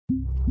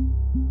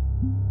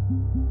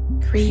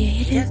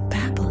Creative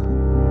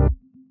Babble.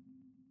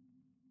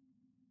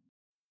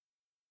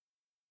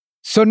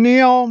 So,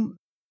 Neil,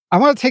 I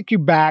want to take you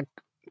back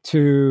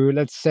to,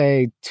 let's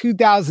say,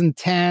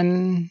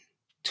 2010,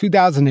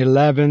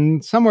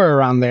 2011, somewhere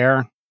around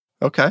there.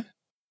 Okay.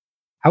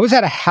 I was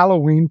at a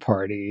Halloween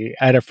party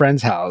at a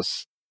friend's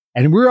house,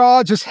 and we were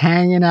all just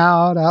hanging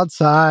out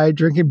outside,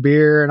 drinking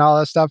beer and all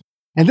that stuff.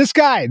 And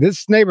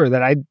this neighbor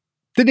that I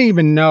didn't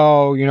even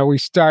know, we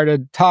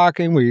started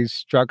talking, we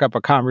struck up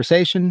a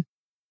conversation,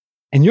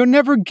 and you'll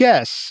never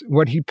guess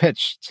what he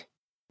pitched.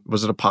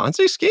 Was it a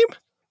Ponzi scheme?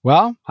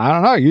 Well, I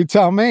don't know. You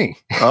tell me.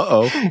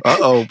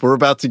 Uh-oh. We're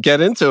about to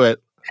get into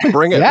it.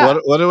 Bring it. Yeah.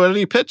 What did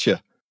he pitch you?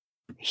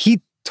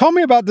 He told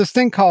me about this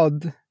thing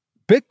called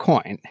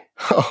Bitcoin.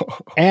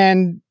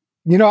 And,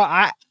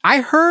 I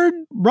heard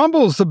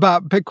rumbles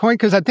about Bitcoin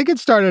because I think it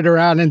started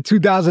around in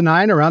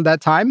 2009, around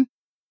that time.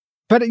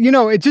 But,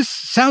 it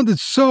just sounded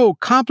so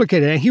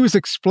complicated. And he was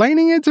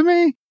explaining it to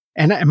me,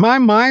 and my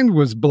mind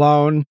was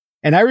blown.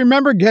 And I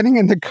remember getting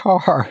in the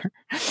car,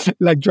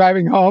 like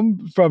driving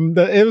home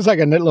it was like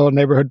a little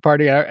neighborhood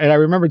party. And I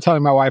remember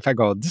telling my wife, I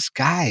go, this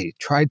guy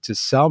tried to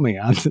sell me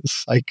on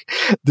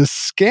this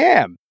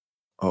scam.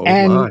 Oh,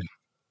 and, my.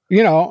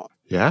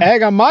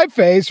 Egg on my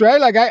face, right?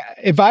 Like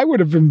if I would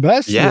have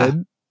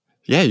invested,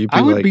 you'd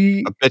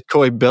be a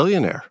Bitcoin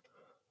billionaire.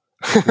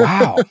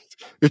 Wow.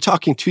 You're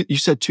talking you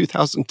said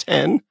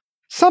 2010?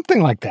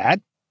 Something like that.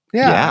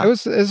 Yeah. It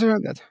was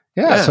around that.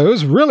 Yeah. So it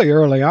was really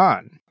early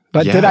on.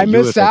 But did I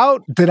miss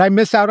out? Did I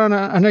miss out on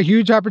a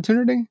huge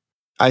opportunity?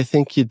 I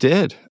think you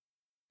did.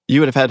 You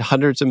would have had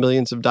hundreds of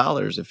millions of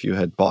dollars if you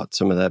had bought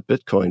some of that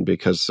Bitcoin,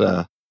 because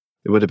it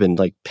would have been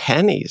like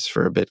pennies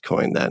for a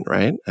Bitcoin then,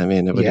 right? I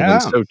mean, it would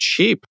have been so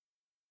cheap.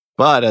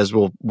 But as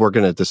we're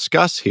going to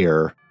discuss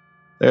here,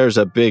 there's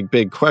a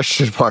big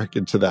question mark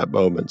into that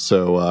moment.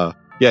 So,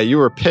 you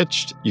were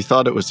pitched. You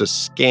thought it was a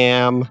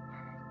scam.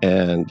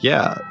 And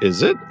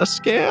is it a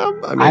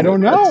scam? I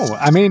don't know.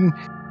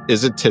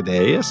 Is it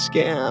today a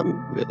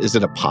scam? Is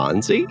it a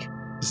Ponzi?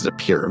 Is it a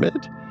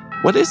pyramid?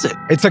 What is it?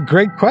 It's a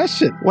great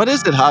question. What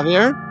is it,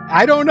 Javier?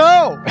 I don't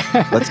know.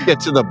 Let's get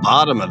to the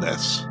bottom of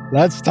this.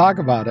 Let's talk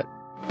about it.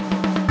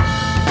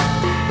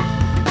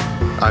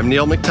 I'm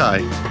Neil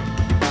McTighe.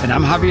 And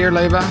I'm Javier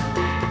Leiva.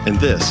 And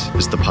this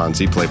is the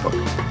Ponzi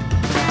Playbook.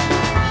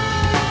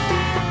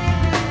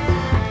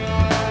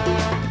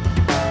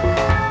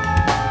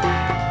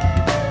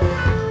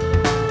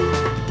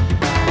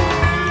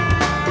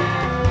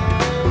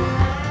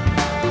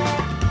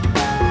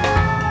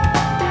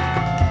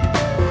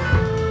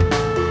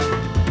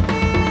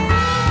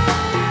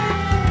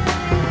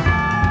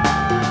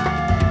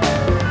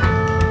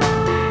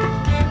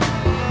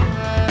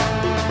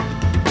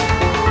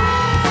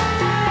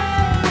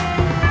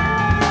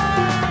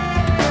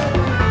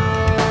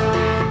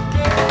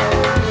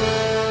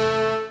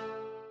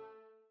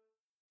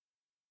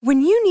 When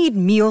you need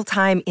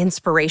mealtime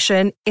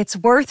inspiration, it's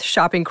worth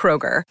shopping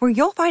Kroger, where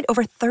you'll find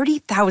over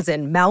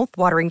 30,000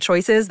 mouth-watering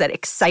choices that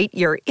excite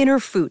your inner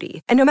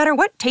foodie. And no matter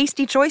what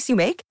tasty choice you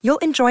make, you'll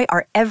enjoy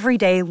our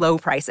everyday low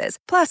prices,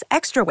 plus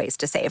extra ways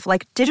to save,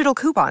 like digital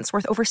coupons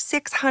worth over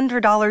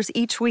 $600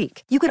 each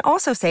week. You can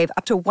also save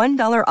up to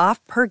 $1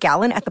 off per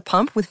gallon at the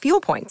pump with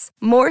fuel points.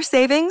 More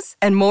savings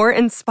and more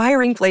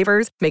inspiring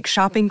flavors make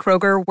shopping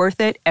Kroger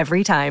worth it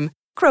every time.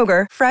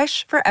 Kroger,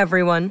 fresh for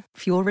everyone.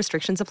 Fuel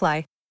restrictions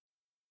apply.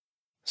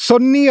 So,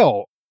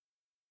 Neil,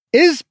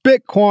 is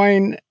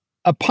Bitcoin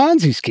a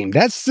Ponzi scheme?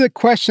 That's the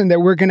question that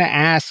we're going to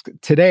ask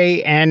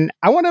today. And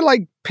I want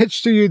to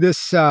pitch to you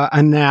this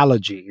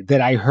analogy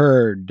that I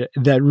heard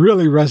that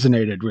really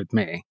resonated with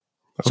me. Okay.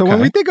 So when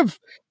we think of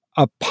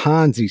a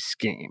Ponzi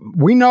scheme,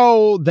 we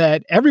know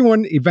that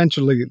everyone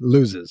eventually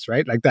loses,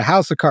 right? Like the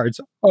house of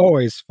cards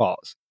always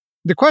falls.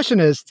 The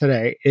question is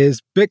today,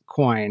 is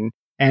Bitcoin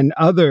and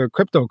other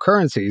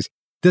cryptocurrencies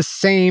the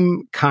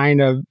same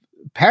kind of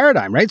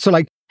paradigm, right? So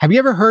have you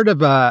ever heard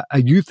of a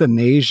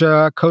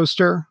euthanasia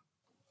coaster?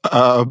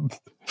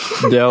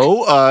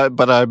 No,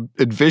 but I'm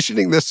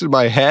envisioning this in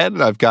my head,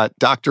 and I've got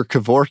Dr.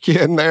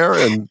 Kevorkian there.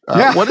 And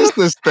what is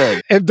this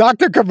thing? If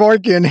Dr.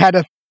 Kevorkian had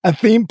a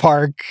theme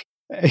park,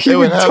 he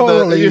would have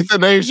totally the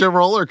euthanasia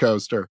roller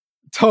coaster.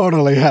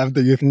 Totally have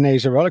the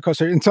euthanasia roller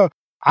coaster. And so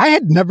I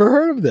had never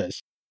heard of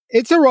this.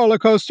 It's a roller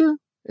coaster.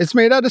 It's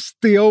made out of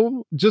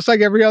steel, just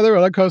like every other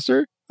roller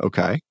coaster.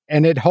 Okay.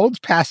 And it holds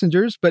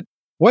passengers. But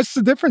what's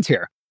the difference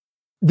here?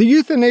 The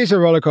euthanasia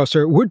roller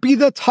coaster would be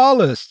the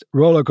tallest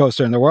roller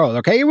coaster in the world,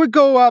 okay? It would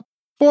go up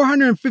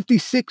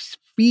 456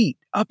 feet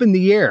up in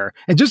the air.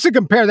 And just to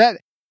compare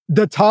that,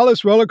 the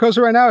tallest roller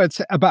coaster right now,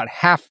 it's about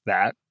half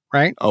that,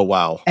 right? Oh,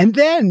 wow. And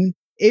then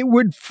it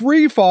would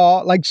free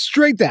fall,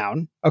 straight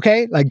down,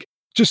 okay?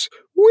 Just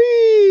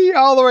whee,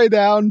 all the way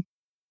down.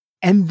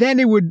 And then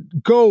it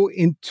would go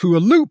into a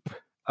loop,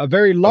 a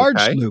very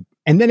large loop.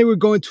 And then it would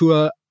go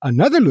into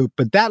another loop,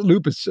 but that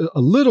loop is a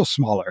little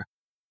smaller.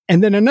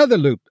 And then another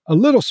loop, a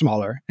little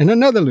smaller, and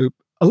another loop,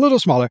 a little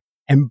smaller.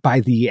 And by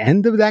the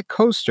end of that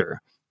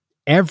coaster,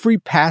 every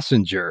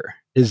passenger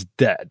is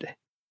dead.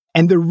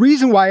 And the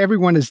reason why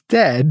everyone is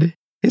dead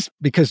It's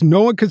because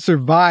no one could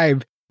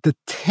survive the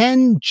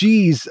 10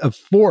 Gs of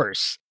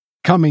force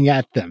coming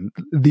at them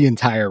the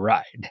entire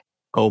ride.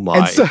 Oh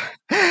my.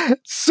 And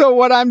so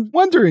what I'm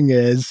wondering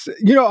is,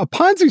 a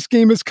Ponzi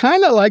scheme is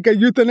kind of like a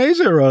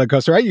euthanasia roller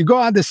coaster, right? You go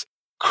on this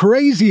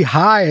crazy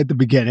high at the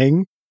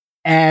beginning,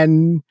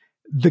 and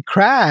the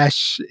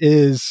crash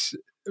is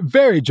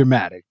very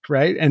dramatic,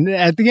 right? And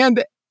at the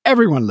end,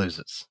 everyone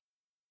loses.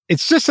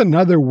 It's just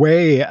another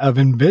way of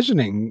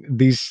envisioning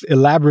these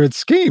elaborate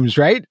schemes,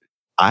 right?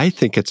 I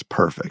think it's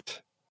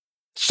perfect.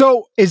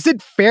 So is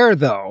it fair,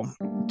 though,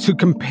 to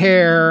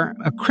compare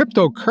a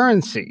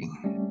cryptocurrency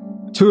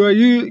to a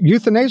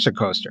euthanasia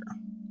coaster?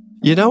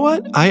 You know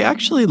what? I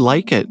actually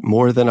like it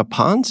more than a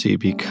Ponzi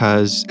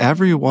because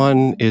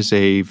everyone is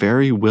a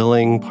very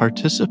willing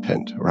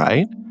participant,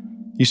 right?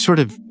 You sort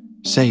of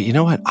say, you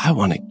know what? I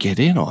want to get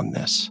in on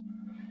this.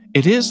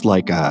 It is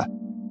like a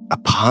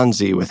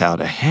Ponzi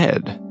without a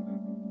head.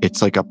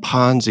 It's like a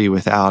Ponzi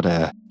without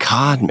a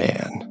con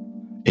man.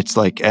 It's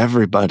like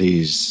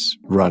everybody's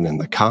running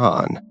the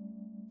con.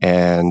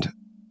 And,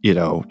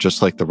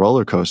 just like the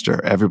roller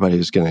coaster,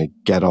 everybody's going to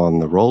get on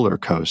the roller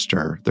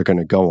coaster. They're going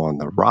to go on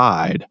the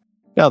ride.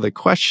 Now, the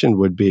question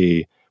would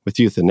be with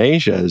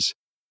euthanasias,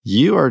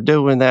 you are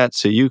doing that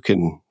so you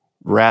can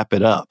wrap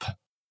it up.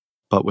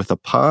 But with a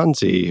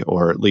Ponzi,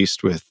 or at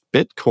least with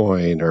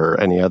Bitcoin or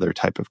any other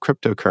type of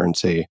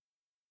cryptocurrency,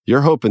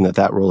 you're hoping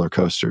that roller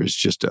coaster is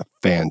just a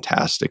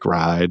fantastic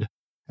ride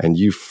and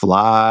you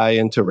fly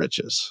into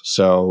riches.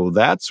 So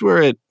that's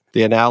where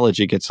the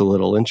analogy gets a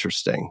little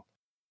interesting.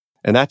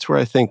 And that's where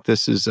I think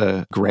this is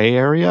a gray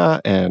area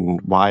and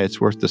why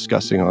it's worth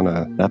discussing on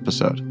an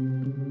episode.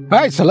 All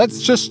right, so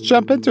let's just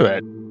jump into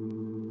it.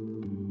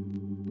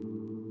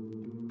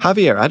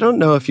 Javier, I don't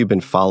know if you've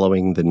been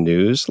following the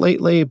news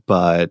lately,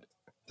 but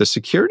the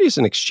Securities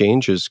and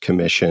Exchanges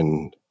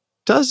Commission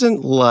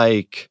doesn't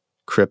like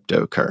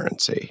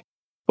cryptocurrency.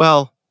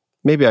 Well,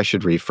 maybe I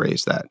should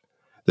rephrase that.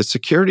 The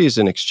Securities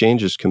and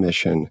Exchanges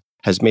Commission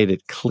has made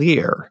it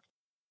clear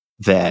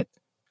that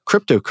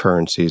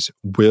cryptocurrencies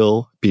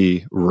will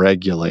be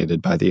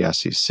regulated by the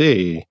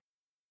SEC.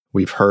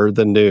 We've heard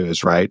the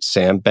news, right?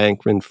 Sam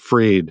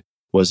Bankman-Fried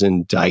was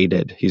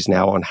indicted. He's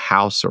now on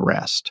house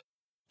arrest.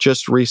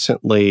 Just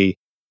recently,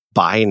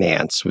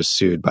 Binance was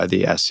sued by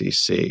the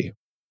SEC.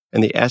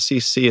 And the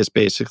SEC is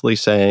basically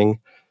saying,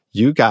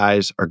 you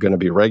guys are going to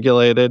be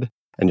regulated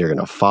and you're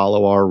going to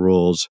follow our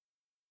rules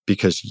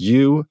because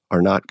you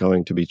are not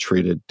going to be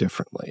treated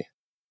differently.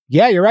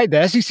 Yeah, you're right.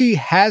 The SEC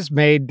has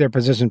made their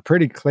position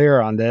pretty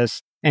clear on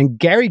this. And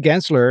Gary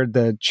Gensler,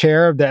 the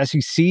chair of the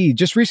SEC,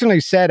 just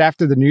recently said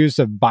after the news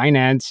of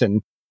Binance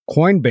and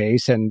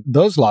Coinbase and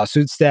those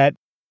lawsuits that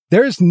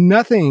there's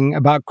nothing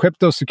about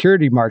crypto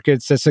security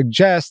markets that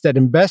suggests that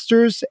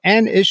investors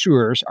and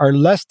issuers are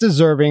less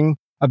deserving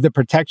of the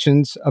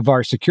protections of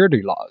our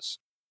security laws.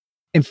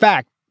 In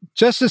fact,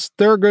 Justice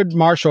Thurgood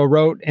Marshall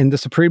wrote in the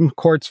Supreme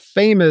Court's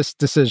famous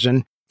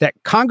decision that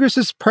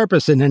Congress's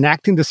purpose in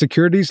enacting the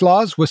securities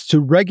laws was to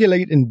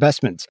regulate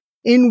investments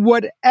in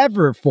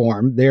whatever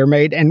form they are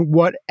made and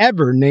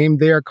whatever name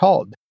they are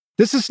called.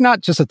 This is not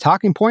just a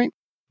talking point.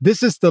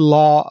 This is the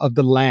law of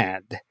the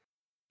land.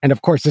 And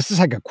of course, this is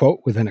like a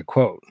quote within a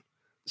quote.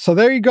 So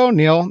there you go,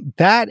 Neil.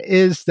 That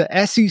is the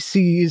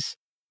SEC's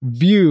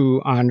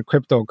view on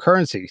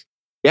cryptocurrencies.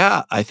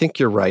 Yeah, I think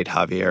you're right,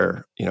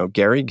 Javier.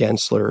 Gary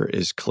Gensler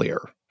is clear.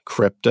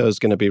 Crypto is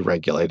going to be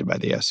regulated by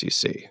the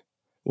SEC.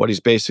 What he's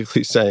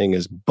basically saying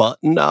is,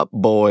 button up,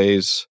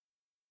 boys.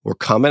 We're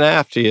coming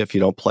after you if you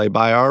don't play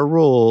by our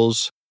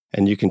rules.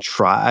 And you can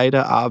try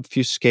to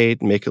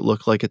obfuscate and make it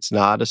look like it's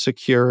not a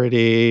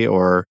security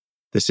or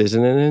this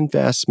isn't an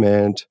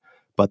investment,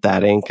 but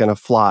that ain't going to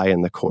fly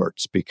in the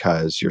courts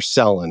because you're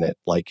selling it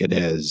like it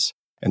is.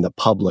 And the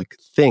public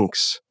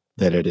thinks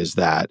that it is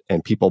that.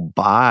 And people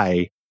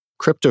buy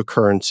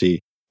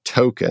cryptocurrency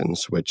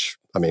tokens, which,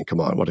 come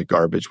on, what a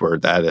garbage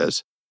word that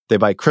is. They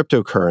buy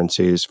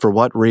cryptocurrencies for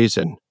what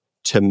reason?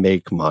 To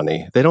make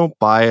money. They don't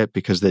buy it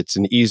because it's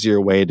an easier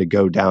way to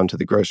go down to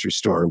the grocery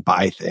store and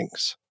buy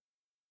things.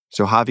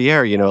 So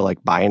Javier,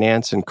 like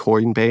Binance and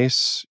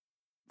Coinbase,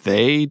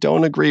 they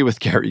don't agree with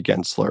Gary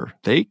Gensler.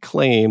 They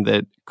claim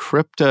that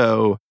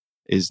crypto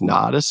is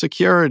not a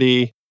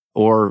security,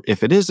 or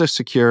if it is a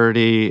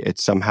security,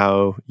 it's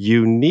somehow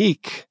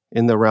unique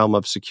in the realm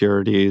of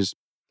securities.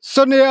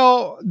 So,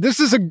 Neil, this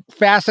is a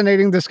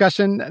fascinating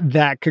discussion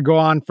that could go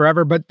on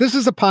forever, but this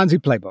is a Ponzi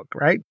playbook,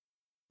 right?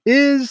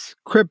 Is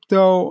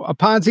crypto a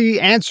Ponzi?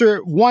 Answer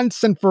it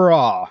once and for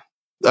all.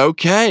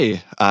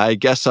 Okay, I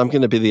guess I'm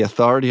going to be the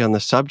authority on the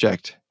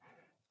subject.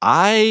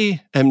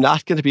 I am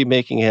not going to be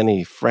making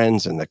any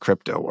friends in the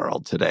crypto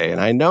world today,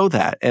 and I know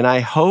that. And I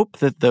hope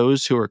that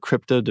those who are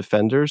crypto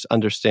defenders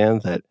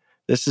understand that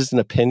this is an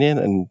opinion,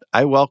 and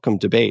I welcome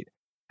debate.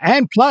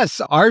 And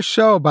plus, our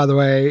show, by the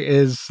way,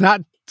 is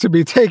not to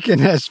be taken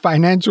as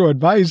financial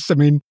advice.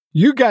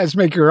 You guys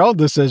make your own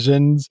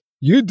decisions.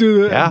 You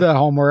do the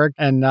homework,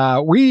 and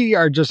we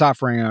are just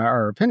offering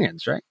our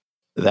opinions, right?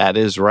 That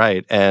is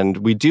right. And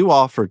we do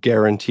offer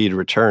guaranteed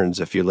returns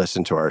if you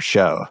listen to our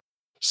show.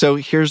 So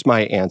here's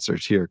my answer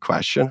to your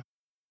question.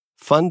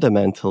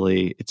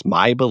 Fundamentally, it's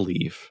my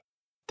belief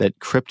that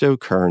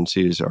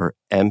cryptocurrencies are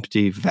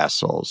empty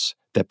vessels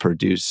that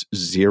produce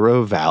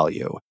zero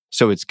value.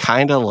 So it's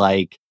kind of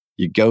like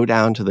you go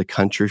down to the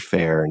country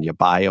fair and you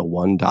buy a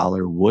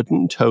 $1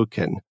 wooden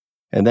token,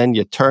 and then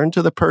you turn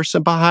to the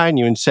person behind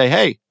you and say,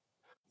 hey,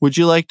 would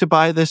you like to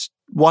buy this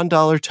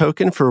 $1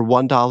 token for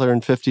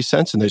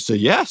 $1.50? And they say,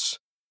 yes.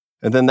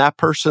 And then that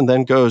person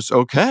then goes,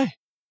 okay,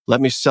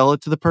 let me sell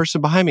it to the person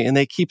behind me. And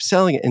they keep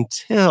selling it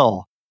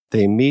until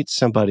they meet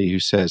somebody who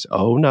says,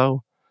 oh,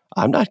 no,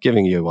 I'm not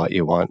giving you what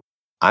you want.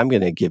 I'm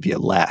going to give you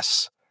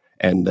less.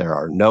 And there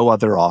are no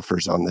other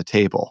offers on the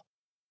table.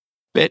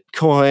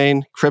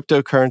 Bitcoin,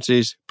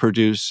 cryptocurrencies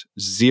produce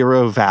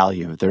zero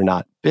value. They're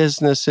not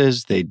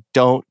businesses. They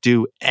don't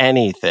do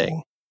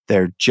anything.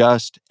 They're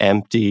just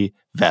empty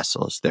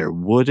vessels. They're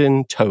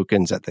wooden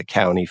tokens at the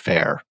county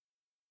fair.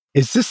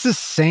 Is this the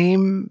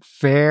same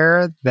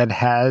fair that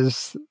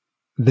has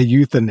the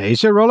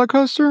euthanasia roller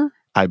coaster?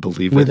 I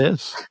believe it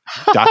is.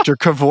 Dr.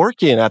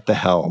 Kevorkian at the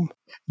helm.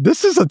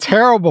 This is a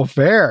terrible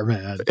fair,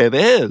 man. It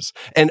is.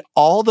 And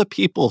all the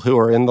people who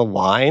are in the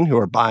line who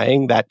are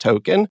buying that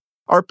token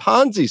are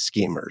Ponzi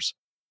schemers.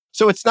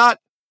 So it's not,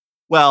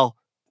 well,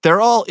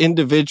 they're all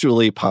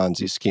individually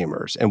Ponzi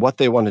schemers. And what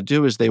they want to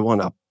do is they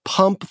want to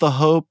pump the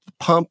hope,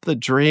 pump the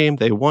dream.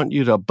 They want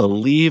you to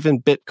believe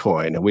in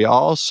Bitcoin. And we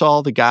all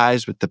saw the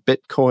guys with the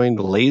Bitcoin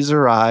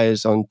laser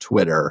eyes on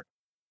Twitter.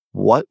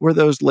 What were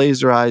those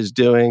laser eyes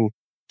doing?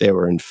 They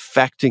were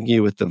infecting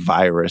you with the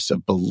virus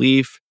of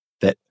belief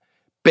that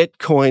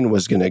Bitcoin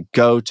was going to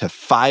go to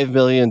 $5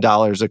 million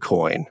a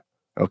coin.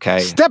 Okay.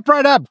 Step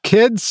right up,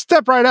 kids.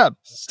 Step right up.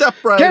 Step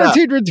right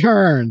Guaranteed up.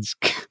 returns.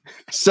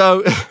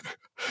 So,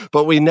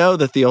 but we know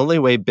that the only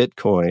way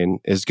Bitcoin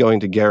is going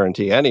to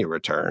guarantee any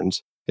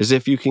returns is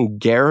if you can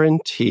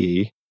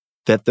guarantee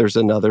that there's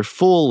another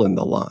fool in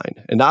the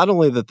line. And not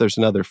only that there's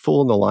another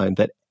fool in the line,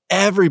 that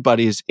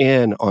everybody's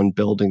in on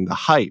building the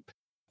hype.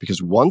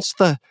 Because once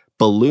the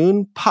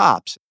balloon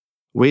pops,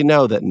 we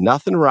know that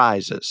nothing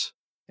rises.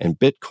 And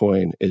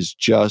Bitcoin is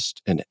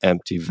just an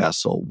empty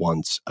vessel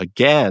once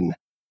again.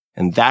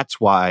 And that's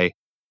why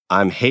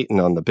I'm hating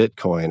on the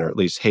Bitcoin, or at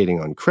least hating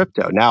on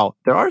crypto. Now,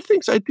 there are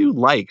things I do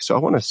like, so I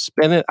want to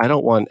spin it. I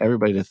don't want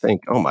everybody to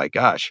think, oh my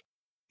gosh,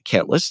 I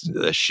can't listen to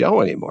this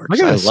show anymore.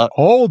 Look at this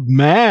old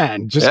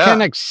man. Just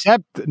can't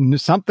accept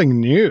something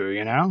new,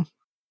 you know?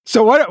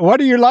 So what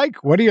do you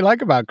like? What do you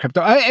like about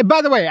crypto?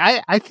 By the way,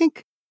 I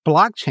think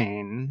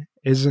blockchain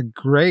is a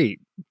great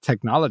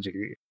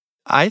technology.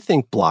 I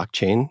think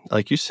blockchain,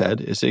 like you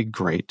said, is a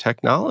great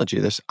technology.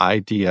 This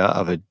idea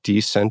of a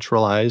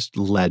decentralized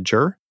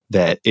ledger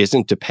that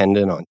isn't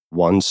dependent on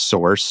one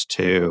source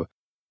to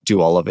do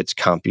all of its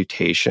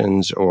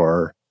computations,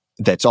 or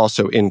that's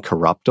also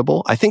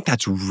incorruptible. I think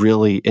that's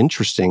really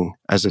interesting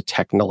as a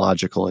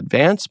technological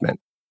advancement.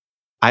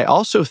 I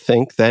also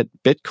think that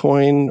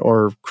Bitcoin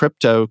or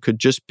crypto could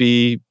just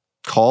be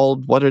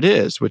called what it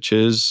is, which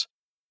is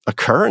a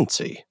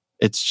currency.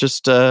 It's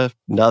just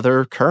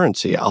another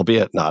currency,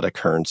 albeit not a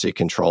currency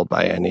controlled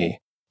by any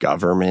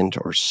government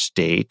or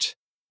state,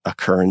 a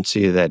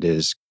currency that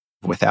is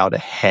without a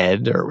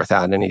head or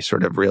without any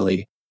sort of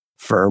really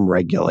firm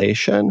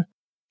regulation.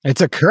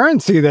 It's a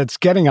currency that's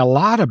getting a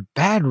lot of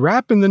bad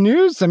rap in the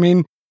news. I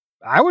mean,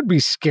 I would be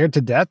scared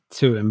to death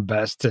to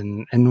invest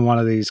in one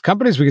of these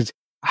companies, because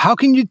how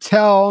can you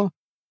tell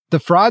the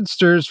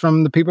fraudsters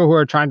from the people who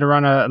are trying to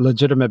run a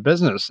legitimate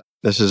business?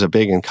 This is a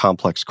big and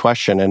complex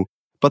question.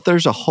 But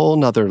there's a whole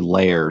nother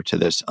layer to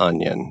this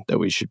onion that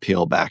we should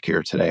peel back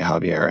here today,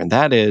 Javier. And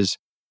that is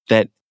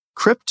that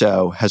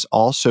crypto has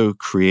also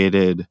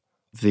created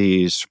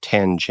these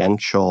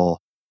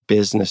tangential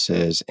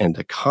businesses and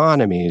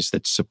economies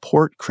that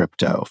support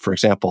crypto. For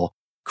example,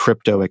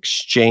 crypto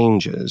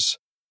exchanges.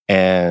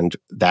 And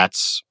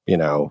that's,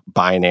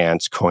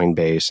 Binance,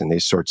 Coinbase, and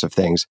these sorts of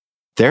things.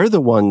 They're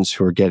the ones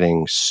who are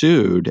getting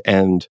sued.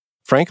 And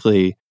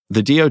frankly,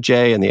 the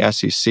DOJ and the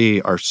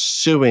SEC are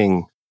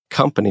suing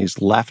companies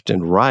left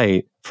and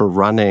right for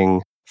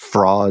running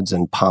frauds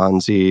and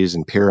Ponzi's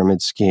and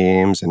pyramid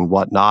schemes and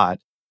whatnot,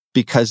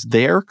 because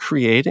they're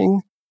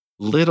creating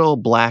little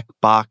black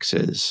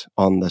boxes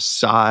on the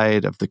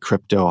side of the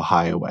crypto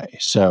highway.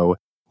 So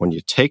when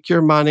you take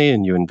your money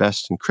and you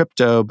invest in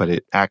crypto, but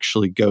it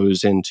actually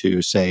goes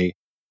into, say,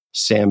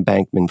 Sam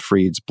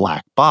Bankman-Fried's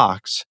black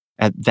box,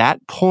 at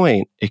that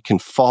point, it can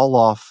fall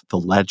off the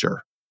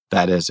ledger.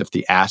 That is, if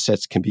the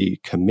assets can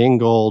be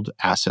commingled,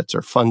 assets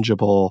are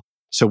fungible.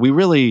 So we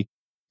really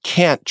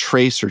can't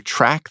trace or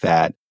track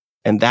that.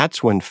 And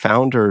that's when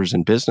founders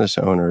and business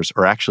owners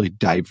are actually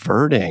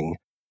diverting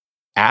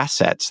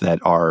assets that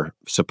are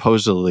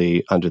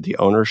supposedly under the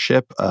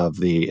ownership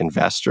of the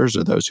investors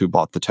or those who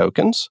bought the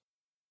tokens.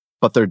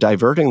 But they're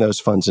diverting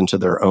those funds into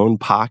their own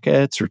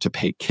pockets, or to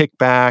pay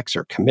kickbacks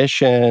or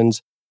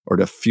commissions, or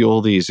to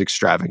fuel these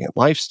extravagant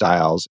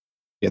lifestyles.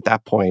 At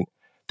that point,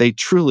 they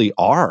truly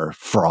are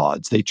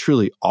frauds. They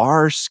truly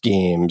are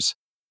schemes.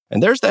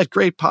 And there's that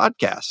great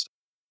podcast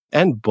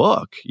and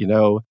book,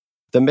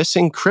 The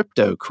Missing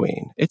Crypto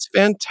Queen. It's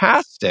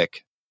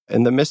fantastic.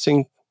 And the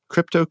Missing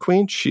Crypto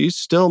Queen, she's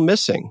still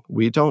missing.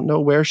 We don't know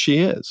where she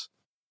is.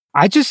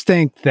 I just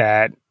think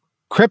that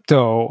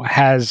crypto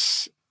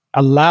has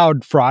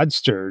allowed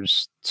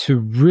fraudsters to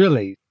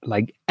really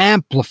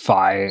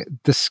amplify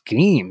the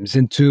schemes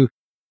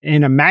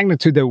in a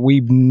magnitude that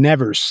we've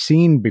never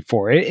seen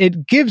before.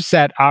 It gives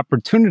that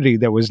opportunity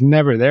that was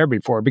never there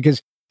before,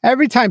 because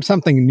every time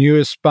something new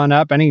is spun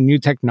up, any new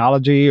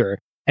technology or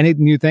any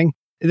new thing,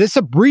 this is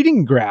a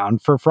breeding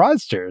ground for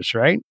fraudsters,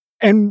 right?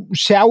 And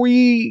shall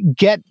we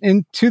get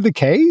into the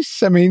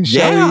case? I mean,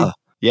 shall we?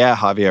 Yeah,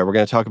 Javier, we're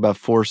going to talk about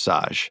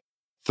Forsage.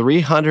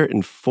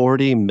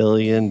 $340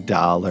 million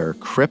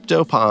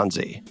crypto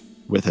Ponzi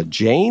with a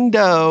Jane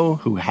Doe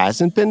who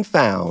hasn't been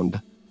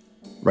found,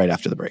 right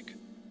after the break.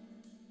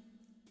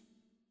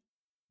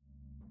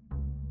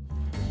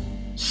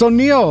 So,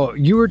 Neil,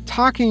 you were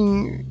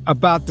talking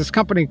about this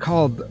company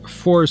called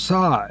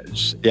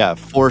Forsage. Yeah,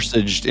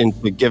 forsaged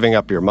into giving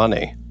up your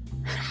money.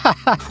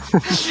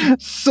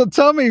 So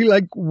tell me,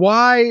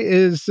 why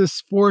is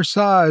this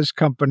Forsage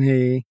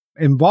company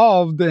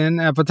involved in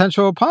a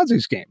potential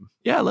Ponzi scheme?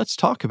 Yeah, let's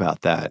talk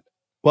about that.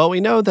 Well,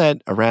 we know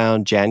that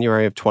around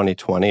January of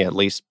 2020, at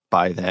least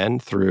by then,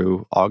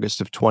 through August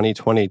of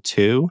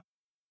 2022,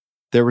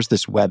 there was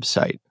this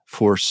website,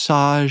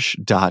 forsage.io,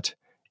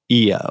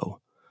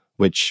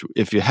 which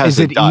if you have... Is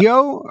it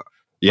EO?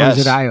 Yes. Or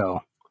is it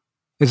IO?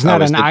 It's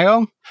not an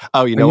IO?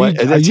 Oh, you know what?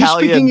 Are you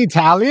speaking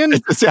Italian?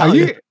 It's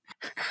Italian.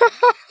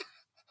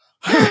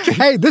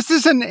 Hey, this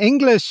is an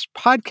English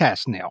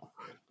podcast, Neil.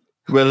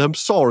 Well, I'm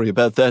sorry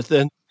about that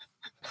then.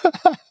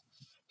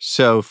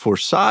 So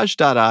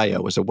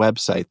Forsage.io was a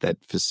website that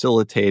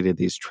facilitated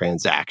these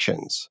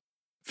transactions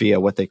via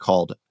what they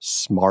called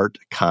smart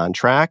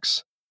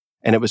contracts.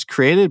 And it was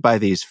created by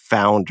these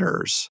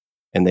founders,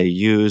 and they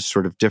use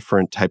sort of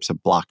different types of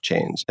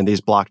blockchains. And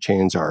these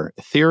blockchains are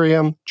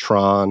Ethereum,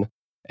 Tron,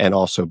 and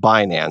also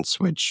Binance,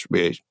 which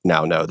we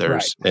now know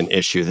there's an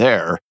issue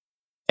there.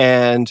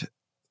 And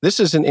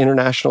this is an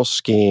international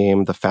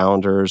scheme. The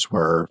founders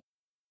were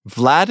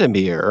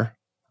Vladimir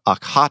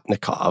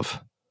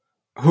Okhotnikov,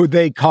 who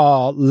they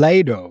call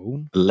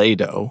Lado.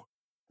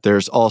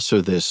 There's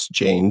also this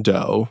Jane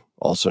Doe,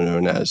 also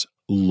known as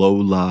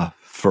Lola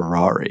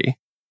Ferrari.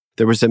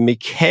 There was a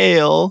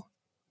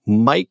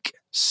Mike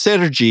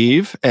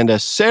Sergeev, and a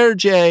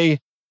Sergey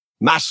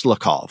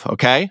Maslakov,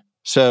 okay?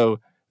 So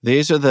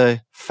these are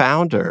the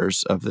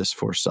founders of this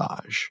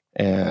Forsage.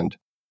 And,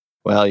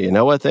 well, you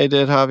know what they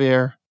did,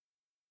 Javier?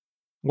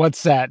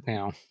 What's that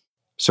now?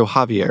 So,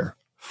 Javier,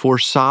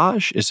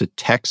 Forsage is a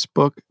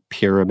textbook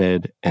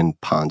pyramid and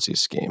Ponzi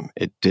scheme.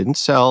 It didn't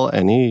sell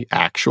any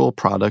actual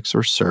products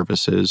or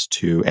services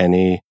to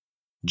any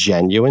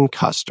genuine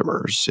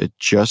customers. It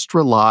just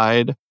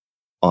relied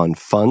on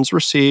funds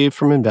received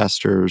from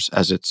investors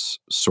as its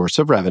source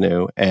of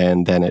revenue,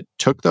 and then it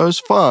took those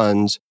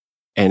funds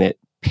and it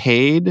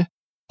paid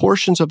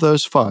portions of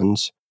those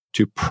funds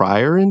to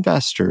prior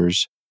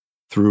investors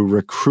through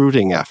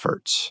recruiting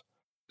efforts.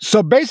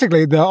 So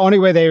basically, the only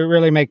way they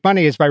really make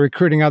money is by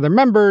recruiting other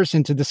members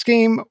into the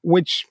scheme,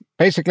 which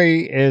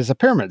basically is a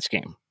pyramid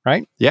scheme,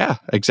 right? Yeah,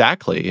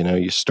 exactly. You know,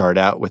 you start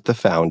out with the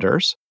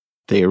founders,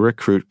 they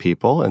recruit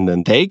people, and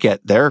then they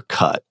get their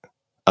cut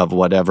of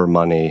whatever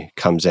money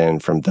comes in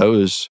from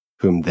those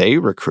whom they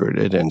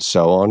recruited, and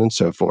so on and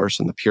so forth.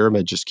 And the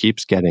pyramid just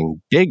keeps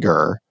getting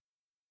bigger.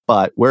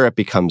 But where it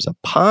becomes a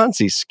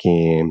Ponzi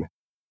scheme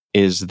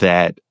is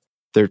that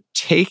they're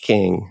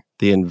taking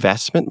the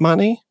investment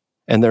money,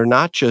 and they're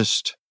not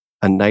just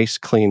a nice,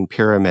 clean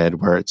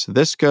pyramid where it's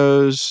this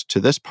goes to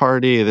this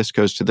party, this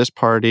goes to this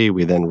party,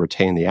 we then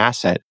retain the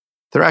asset.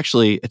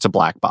 It's a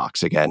black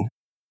box again.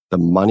 The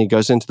money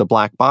goes into the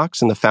black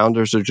box, and the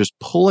founders are just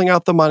pulling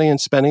out the money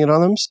and spending it on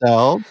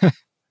themselves.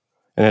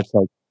 And it's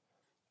like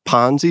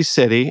Ponzi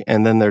City,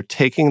 and then they're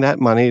taking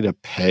that money to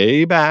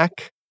pay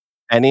back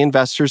any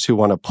investors who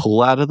want to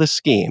pull out of the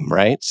scheme,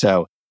 right?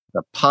 So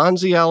the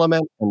Ponzi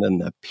element and then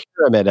the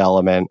pyramid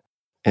element,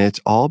 and it's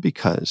all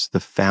because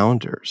the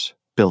founders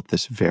built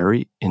this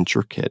very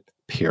intricate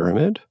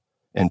pyramid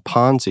and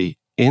Ponzi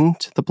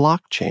into the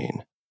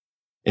blockchain.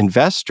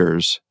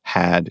 Investors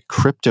had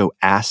crypto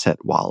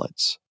asset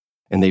wallets,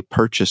 and they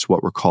purchased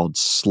what were called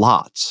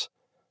slots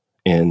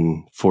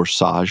in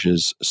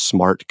Forsage's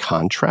smart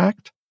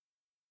contract.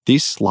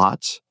 These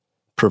slots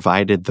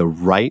provided the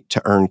right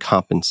to earn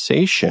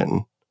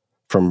compensation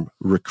from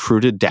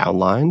recruited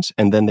downlines,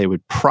 and then they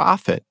would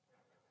profit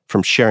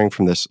from sharing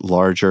from this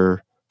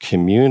larger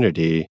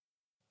community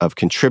of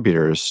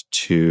contributors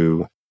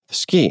to the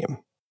scheme.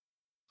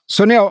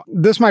 So, Neil,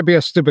 this might be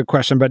a stupid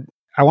question, but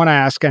I want to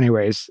ask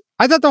anyways.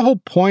 I thought the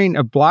whole point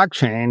of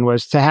blockchain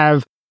was to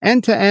have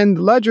end-to-end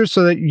ledgers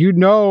so that you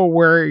know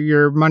where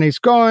your money's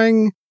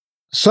going.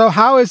 So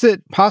how is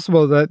it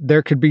possible that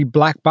there could be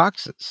black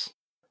boxes?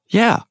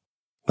 Yeah.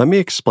 Let me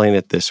explain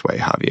it this way,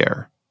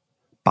 Javier.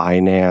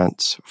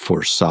 Binance,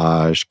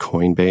 Forsage,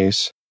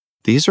 Coinbase,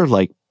 these are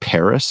like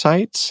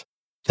parasites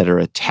that are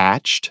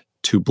attached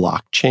to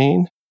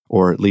blockchain,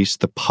 or at least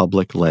the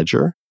public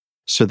ledger.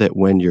 so that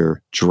when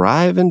you're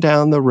driving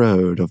down the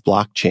road of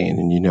blockchain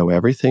and you know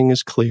everything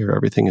is clear,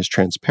 everything is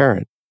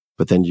transparent,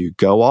 but then you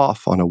go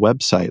off on a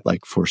website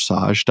like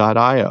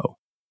Forsage.io,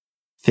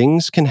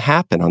 things can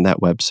happen on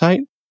that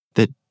website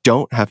that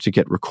don't have to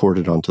get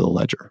recorded onto the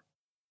ledger.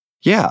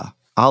 Yeah,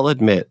 I'll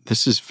admit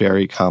this is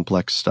very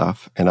complex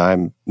stuff and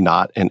I'm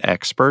not an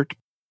expert,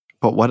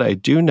 but what I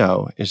do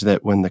know is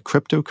that when the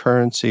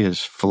cryptocurrency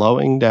is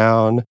flowing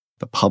down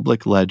the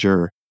public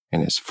ledger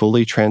and is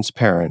fully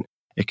transparent,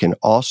 it can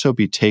also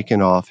be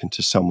taken off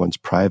into someone's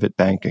private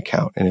bank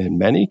account. And in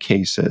many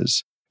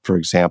cases, for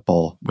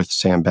example, with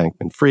Sam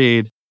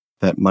Bankman-Fried,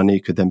 that money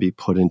could then be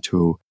put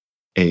into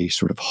a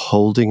sort of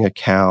holding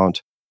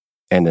account.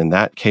 And in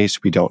that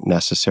case, we don't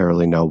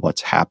necessarily know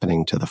what's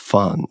happening to the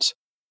funds.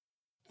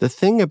 The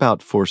thing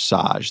about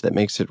Forsage that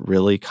makes it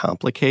really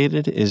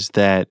complicated is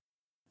that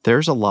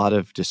there's a lot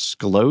of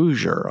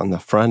disclosure on the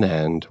front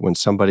end when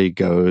somebody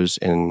goes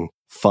and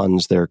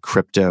funds their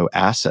crypto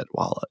asset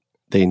wallet.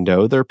 They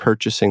know they're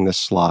purchasing the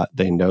slot.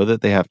 They know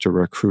that they have to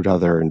recruit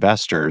other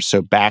investors.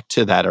 So back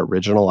to that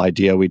original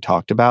idea we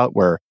talked about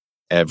where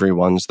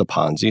everyone's the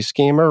Ponzi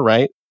schemer,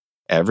 right?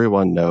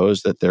 Everyone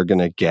knows that they're going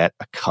to get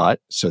a cut.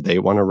 So they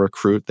want to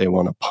recruit. They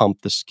want to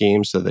pump the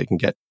scheme so they can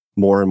get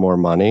more and more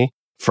money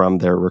from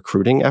their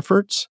recruiting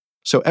efforts.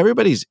 So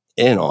everybody's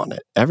in on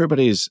it.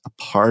 Everybody's a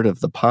part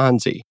of the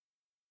Ponzi.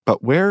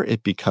 But where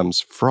it becomes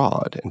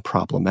fraud and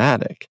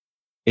problematic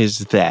is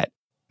that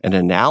an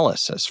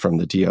analysis from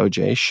the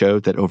DOJ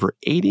showed that over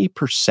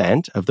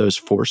 80% of those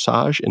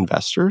Forsage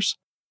investors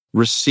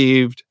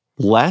received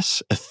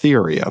less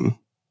Ethereum,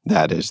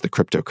 that is the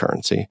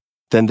cryptocurrency,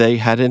 than they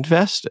had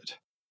invested,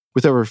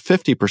 with over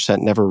 50%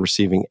 never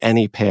receiving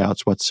any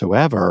payouts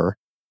whatsoever.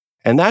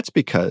 And that's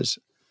because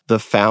the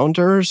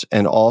founders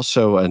and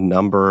also a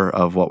number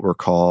of what were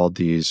called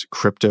these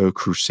crypto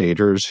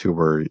crusaders who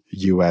were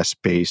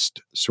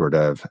US-based sort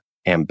of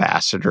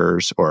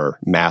ambassadors or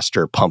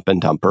master pump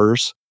and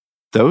dumpers,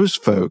 those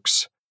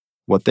folks,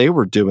 what they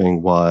were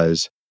doing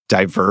was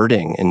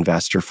diverting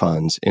investor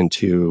funds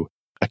into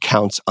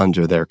accounts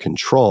under their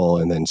control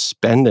and then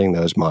spending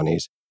those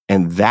monies.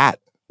 And that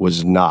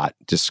was not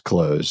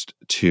disclosed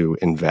to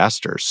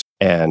investors.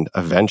 And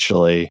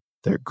eventually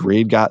their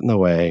greed got in the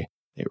way,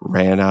 they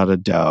ran out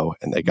of dough,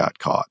 and they got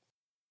caught.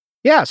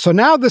 Yeah, so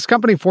now this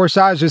company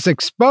Forsage is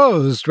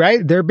exposed,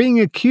 right? They're being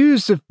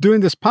accused of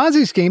doing this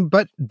Ponzi scheme,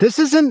 but this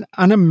isn't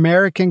an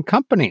American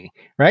company,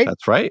 right?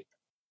 That's right.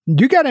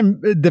 You got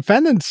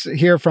defendants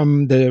here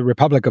from the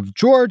Republic of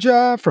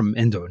Georgia, from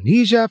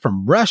Indonesia,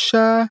 from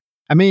Russia.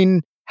 I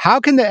mean, how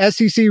can the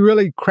SEC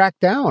really crack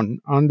down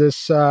on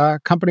this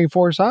company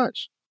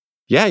Forsage?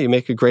 Yeah, you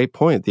make a great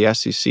point. The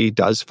SEC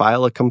does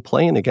file a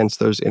complaint against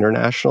those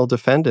international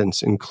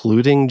defendants,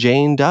 including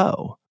Jane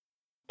Doe.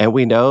 And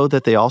we know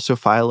that they also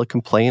file a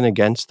complaint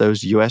against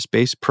those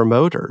US-based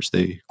promoters,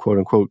 the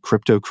quote-unquote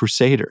crypto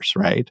crusaders,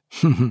 right?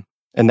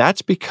 And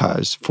that's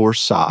because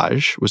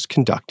Forsage was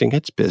conducting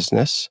its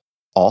business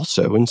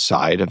also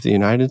inside of the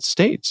United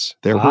States.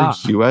 There were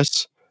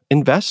US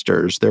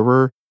investors. There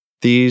were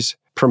these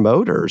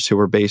promoters who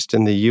were based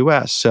in the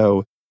US.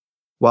 So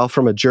while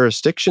from a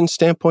jurisdiction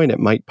standpoint, it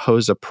might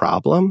pose a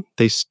problem,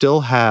 they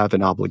still have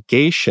an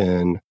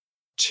obligation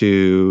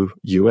to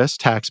US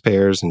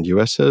taxpayers and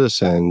US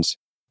citizens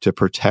to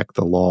protect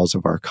the laws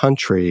of our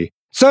country.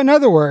 So in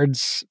other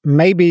words,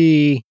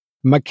 maybe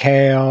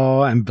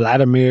Mikhail and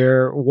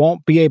Vladimir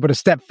won't be able to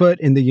step foot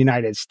in the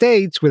United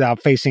States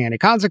without facing any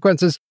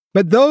consequences.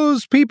 But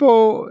those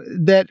people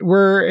that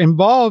were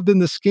involved in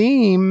the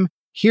scheme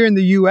here in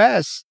the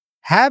U.S.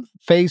 have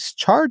faced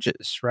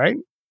charges, right?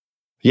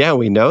 Yeah,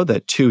 we know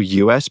that 2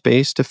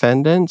 US-based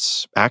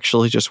defendants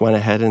actually just went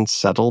ahead and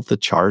settled the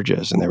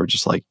charges. And they were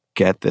just like,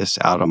 get this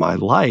out of my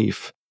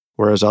life,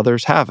 whereas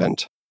others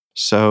haven't.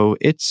 So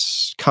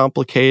it's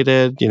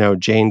complicated. You know,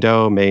 Jane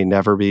Doe may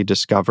never be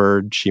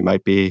discovered. She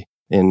might be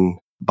in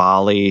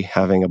Bali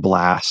having a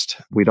blast.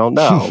 We don't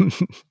know.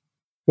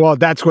 Well,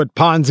 that's what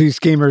Ponzi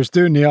schemers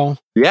do, Neil.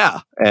 Yeah.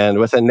 And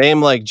with a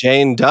name like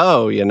Jane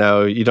Doe, you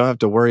know, you don't have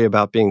to worry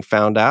about being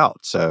found out.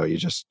 So you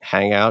just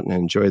hang out and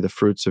enjoy the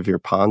fruits of your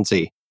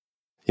Ponzi.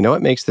 You know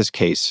what makes this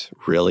case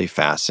really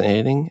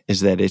fascinating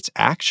is that it's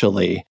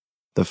actually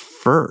the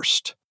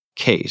first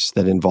case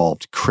that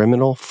involved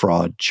criminal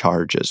fraud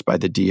charges by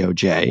the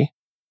DOJ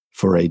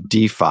for a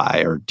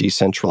DeFi or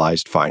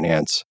decentralized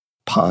finance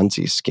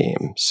Ponzi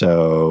scheme.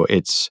 So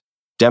it's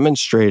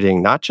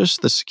demonstrating not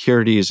just the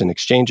Securities and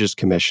Exchanges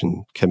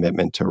Commission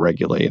commitment to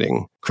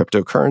regulating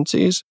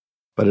cryptocurrencies,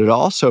 but it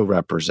also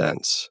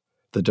represents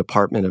the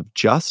Department of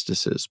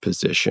Justice's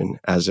position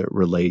as it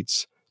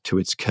relates to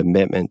its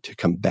commitment to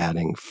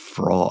combating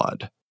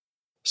fraud.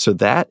 So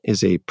that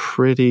is a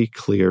pretty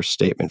clear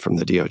statement from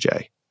the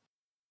DOJ.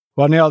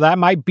 Well, Neil, that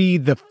might be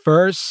the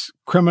first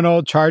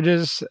criminal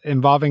charges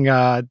involving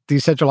a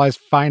decentralized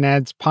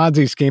finance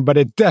Ponzi scheme, but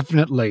it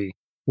definitely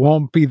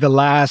won't be the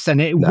last.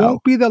 And it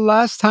won't be the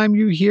last time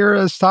you hear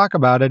us talk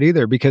about it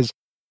either, because,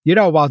 you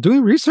know, while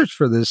doing research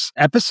for this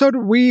episode,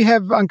 we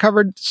have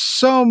uncovered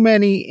so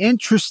many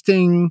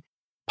interesting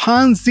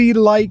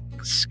Ponzi-like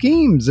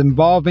schemes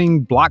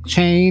involving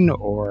blockchain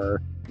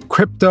or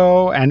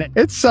crypto, and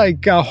it's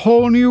like a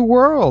whole new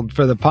world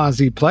for the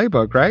Ponzi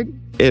playbook, right?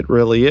 It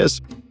really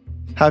is.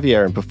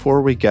 Javier,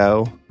 before we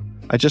go,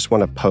 I just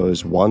want to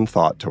pose one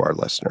thought to our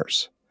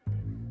listeners.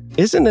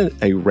 Isn't it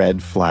a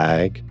red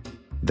flag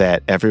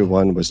that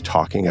everyone was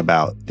talking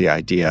about the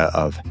idea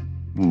of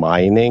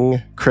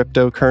mining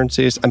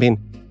cryptocurrencies? I mean,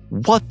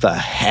 what the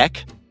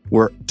heck?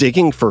 We're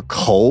digging for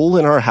coal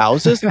in our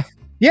houses?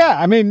 Yeah,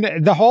 I mean,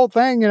 the whole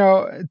thing,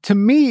 to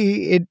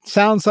me, it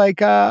sounds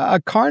like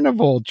a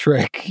carnival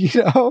trick,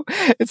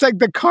 It's like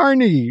the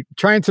carny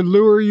trying to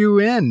lure you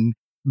in,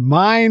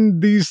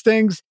 mine these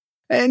things.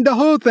 And the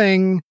whole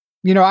thing,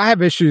 I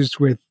have issues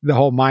with the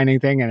whole mining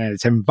thing and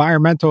its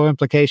environmental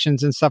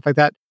implications and stuff like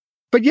that.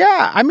 But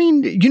yeah, I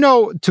mean,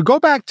 to go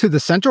back to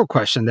the central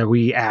question that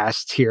we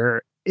asked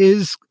here,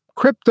 is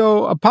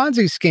crypto a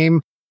Ponzi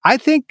scheme? I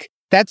think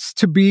that's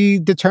to be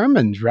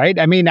determined, right?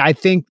 I mean, I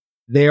think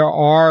there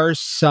are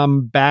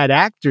some bad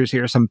actors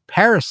here, some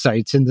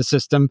parasites in the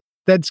system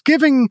that's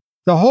giving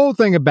the whole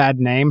thing a bad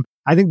name.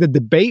 I think the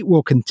debate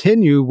will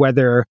continue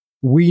whether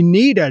we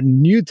need a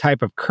new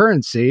type of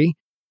currency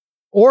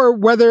or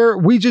whether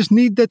we just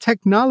need the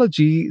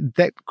technology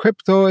that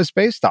crypto is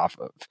based off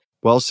of.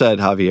 Well said,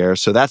 Javier.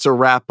 So that's a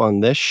wrap on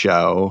this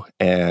show.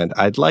 And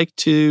I'd like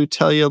to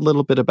tell you a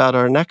little bit about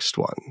our next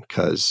one,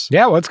 because...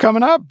 Yeah, what's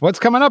coming up? What's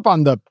coming up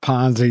on the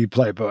Ponzi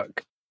playbook?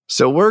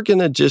 So we're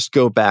going to just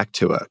go back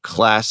to a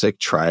classic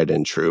tried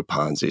and true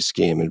Ponzi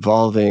scheme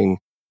involving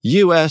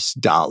U.S.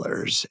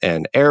 dollars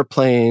and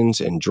airplanes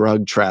and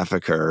drug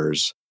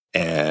traffickers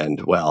and,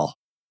 well,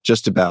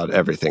 just about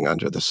everything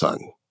under the sun.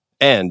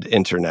 And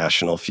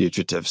international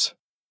fugitives.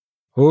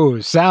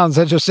 Ooh, sounds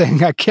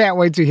interesting. I can't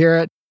wait to hear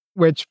it.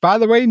 Which, by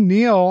the way,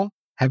 Neil,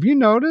 have you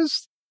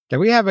noticed that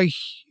we have a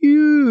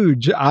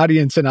huge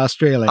audience in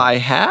Australia? I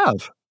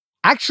have.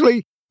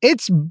 Actually,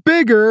 it's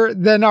bigger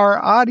than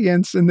our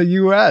audience in the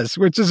US,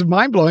 which is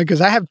mind-blowing because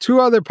I have two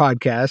other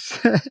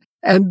podcasts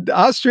and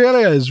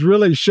Australia is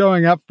really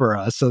showing up for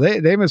us. So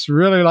they must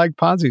really like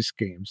Ponzi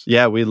schemes.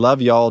 Yeah, we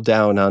love y'all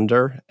down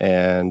under,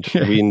 and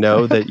we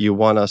know that you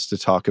want us to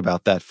talk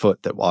about that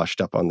foot that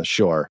washed up on the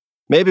shore.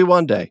 Maybe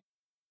one day.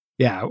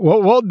 Yeah,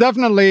 we'll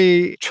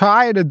definitely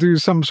try to do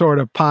some sort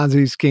of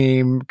Ponzi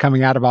scheme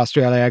coming out of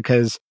Australia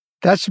because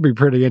that should be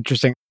pretty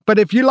interesting. But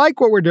if you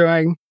like what we're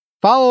doing,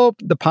 follow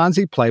the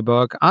Ponzi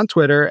Playbook on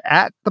Twitter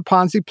at the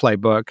Ponzi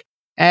Playbook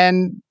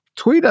and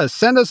tweet us,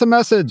 send us a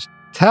message,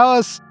 tell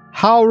us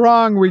how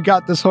wrong we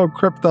got this whole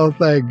crypto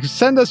thing.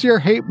 Send us your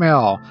hate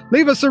mail,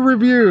 leave us a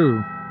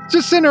review,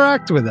 just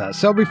interact with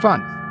us. It'll be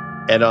fun.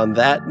 And on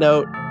that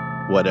note,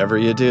 whatever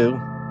you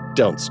do,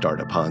 don't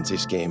start a Ponzi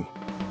scheme.